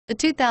The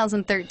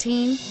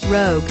 2013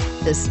 Rogue.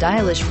 The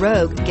stylish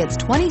Rogue gets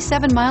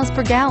 27 miles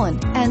per gallon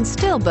and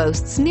still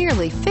boasts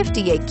nearly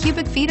 58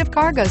 cubic feet of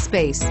cargo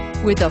space.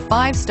 With a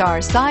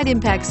 5-star side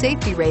impact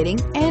safety rating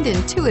and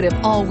intuitive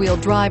all-wheel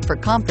drive for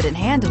confident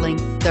handling,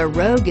 the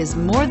Rogue is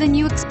more than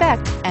you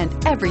expect and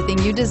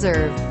everything you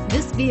deserve.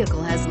 This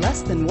vehicle has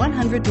less than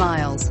 100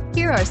 miles.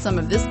 Here are some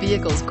of this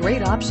vehicle's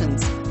great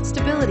options: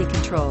 stability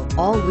control,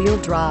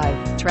 all-wheel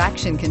drive,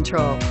 traction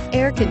control,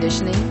 air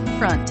conditioning,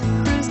 front,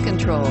 cruise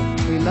control,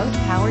 remote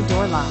power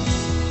door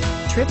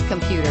locks, trip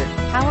computer,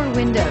 power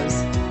windows,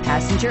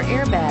 passenger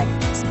airbag,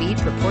 speed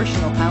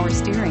proportional power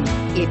steering.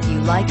 If you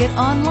like it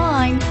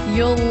online,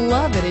 you'll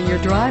love it in your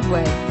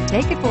driveway.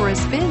 Take it for a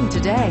spin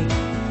today.